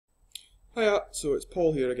Hiya, so it's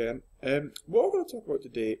Paul here again. What I'm going to talk about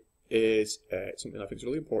today is something I think is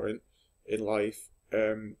really important in life,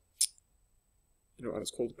 and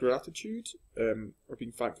it's called gratitude, or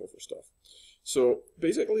being thankful for stuff. So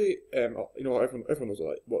basically, everyone knows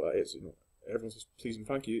what that is. Everyone says please and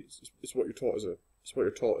thank you. It's what you're taught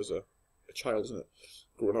as a child, isn't it?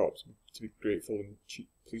 Growing up, to be grateful and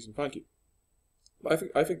please and thank you. But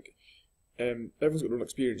I think everyone's got their own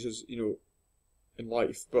experiences, in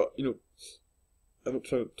life. But I'm not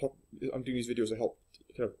trying to talk. I'm doing these videos to help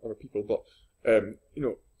kind of other people. But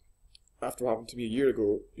after what happened to me a year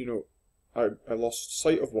ago, I lost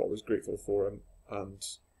sight of what I was grateful for, and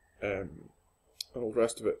all the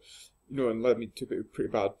rest of it, and led me to a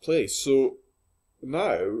pretty bad place. So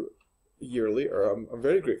now, a year later, I'm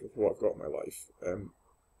very grateful for what I've got in my life, and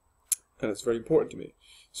it's very important to me.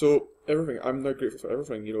 So everything, I'm now grateful for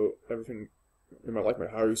everything. Everything in my life, my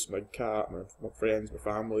house, my cat, my friends, my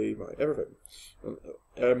family, my everything.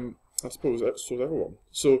 I suppose so is everyone.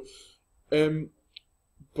 So,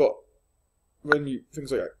 but when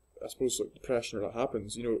things like I suppose like depression or that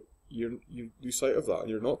happens, you lose sight of that, and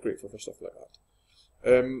you're not grateful for stuff like that.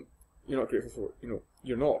 You're not grateful for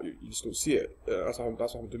you're not you just don't see it. That's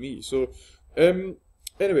happened to me. So,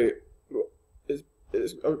 anyway,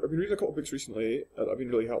 I've been reading a couple of books recently that have been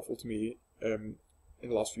really helpful to me. In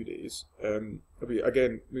the last few days. Maybe had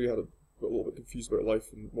a little bit confused about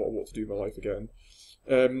life and what to do in my life again.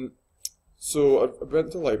 So I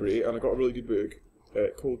went to the library and I got a really good book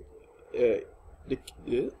called The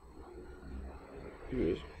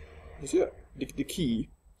Key.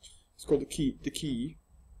 It's called The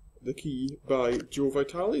Key by Joe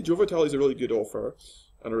Vitale. Joe Vitale is a really good author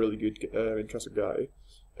and a really good, interesting guy.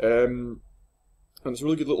 And it's a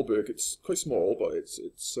really good little book. It's quite small, but it's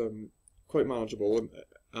quite manageable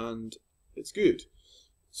and it's good.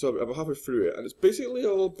 So I'm halfway through it, and it's basically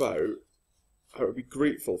all about how to be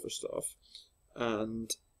grateful for stuff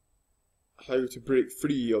and how to break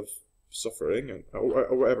free of suffering and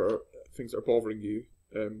or whatever things that are bothering you,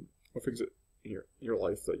 or things that in your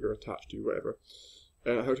life that you're attached to, whatever,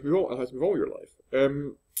 and how to move on with your life.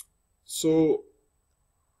 So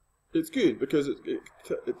it's good because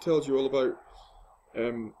it tells you all about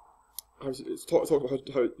it talks about how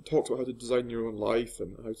to design your own life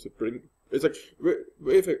and how to bring. It's like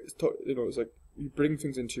it's like you bring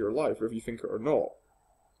things into your life, whether you think it or not.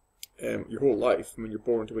 Your whole life, when you're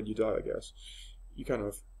born to when you die, I guess, you kind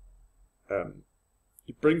of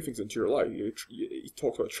you bring things into your life. You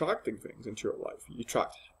talk about attracting things into your life. You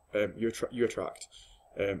attract your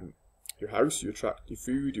house. You attract your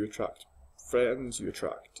food. You attract friends. You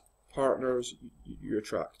attract partners. You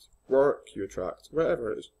attract work. You attract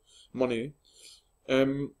whatever it is. Money.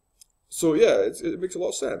 So yeah, it makes a lot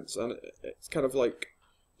of sense, and it's kind of like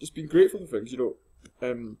just being grateful for things,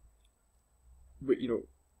 and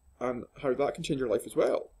how that can change your life as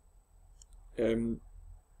well. And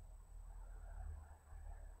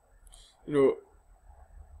what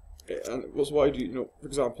I do, for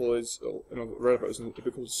example, is I read about this in a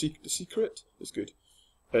book called The Secret. It's good.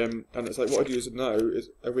 And it's like what I do is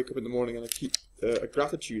I wake up in the morning and I keep a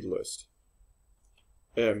gratitude list.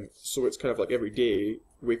 So it's kind of like every day,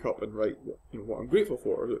 wake up and write what I'm grateful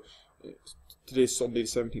for. Today's Sunday, the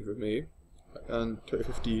 17th of May, and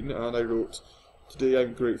 2015, and I wrote, today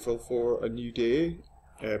I'm grateful for a new day.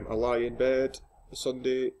 I lie in bed, a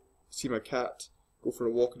Sunday, see my cat, go for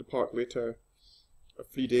a walk in the park later, a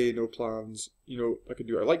free day, no plans. I can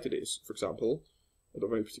do what I like today, for example. I don't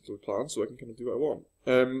have any particular plans, so I can kind of do what I want.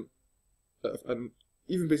 And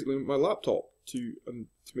even basically my laptop to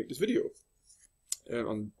make this video.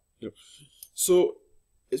 So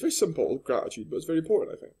it's very simple, gratitude, but it's very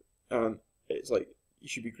important, I think. And it's like he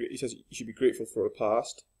says you should be grateful for the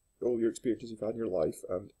past, all your experiences you've had in your life,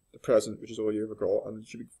 and the present, which is all you ever got, and you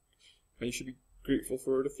should be grateful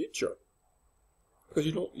for the future, because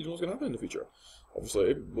you don't know what's going to happen in the future,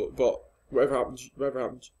 obviously. But whatever happens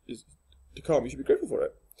is to come. You should be grateful for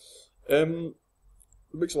it. It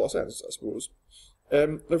makes a lot of sense, I suppose.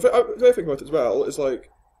 The other thing about it as well is like.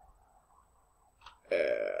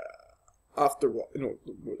 After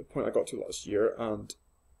the point I got to last year, and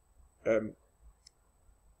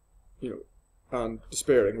and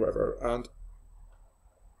despairing, whatever, and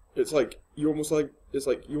it's like you almost get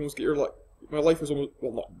your life. My life was almost,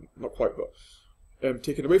 well, not quite, but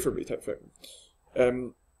taken away from me, type thing.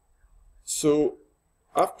 So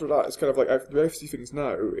after that, it's kind of like the way I see things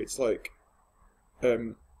now. It's like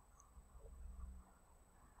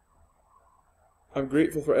I'm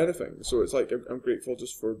grateful for anything. So it's like I'm grateful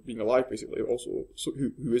just for being alive, basically. Also, so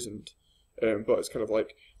who isn't? But it's kind of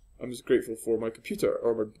like I'm just grateful for my computer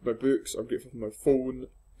or my books. I'm grateful for my phone,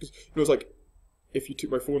 Because it's like, if you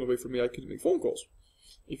took my phone away from me, I couldn't make phone calls.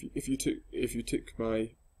 If you took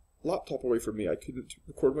my laptop away from me, I couldn't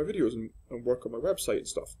record my videos and work on my website and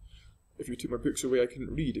stuff. If you took my books away, I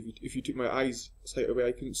couldn't read. If you took my eyesight away,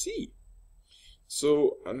 I couldn't see.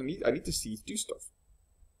 So, and I need to see to do stuff.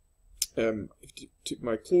 If you took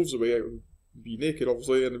my clothes away, I would be naked,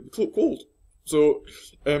 obviously, and it'd be cold. So,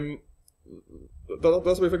 that's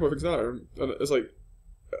the way I think about things now. And it's like,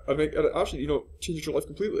 and it actually, changes your life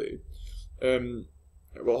completely. Well,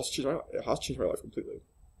 it has changed my life completely.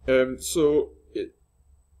 So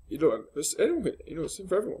it's anyone, it's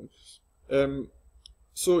for everyone.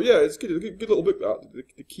 So yeah, it's good. It's a good little book. That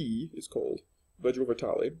the Key is called, by Joe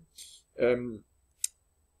Vitale. And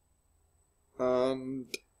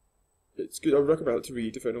it's good. I would recommend it to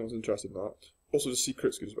read if anyone's interested in that. Also, The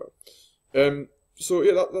Secret's good as well. So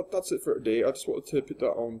yeah, that's it for today. I just wanted to put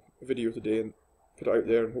that on a video today and put it out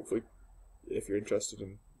there, and hopefully, if you're interested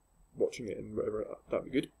in watching it and whatever,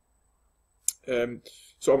 that'd be good.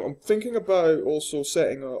 So I'm thinking about also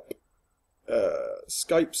setting up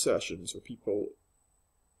Skype sessions for people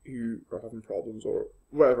who are having problems or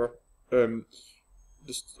whatever.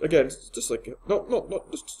 Just again, just like not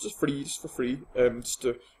just free, just for free. Just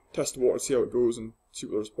to test the water, see how it goes, and see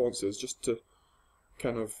what the response is, just to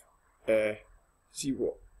kind of see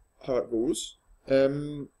how it goes.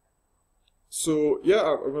 So yeah,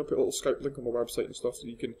 I'm gonna put a little Skype link on my website and stuff, so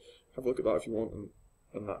you can have a look at that if you want, and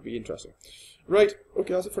that'd be interesting. Right,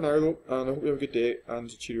 okay, that's it for now though, and I hope you have a good day, and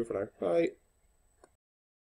cheerio for now. Bye.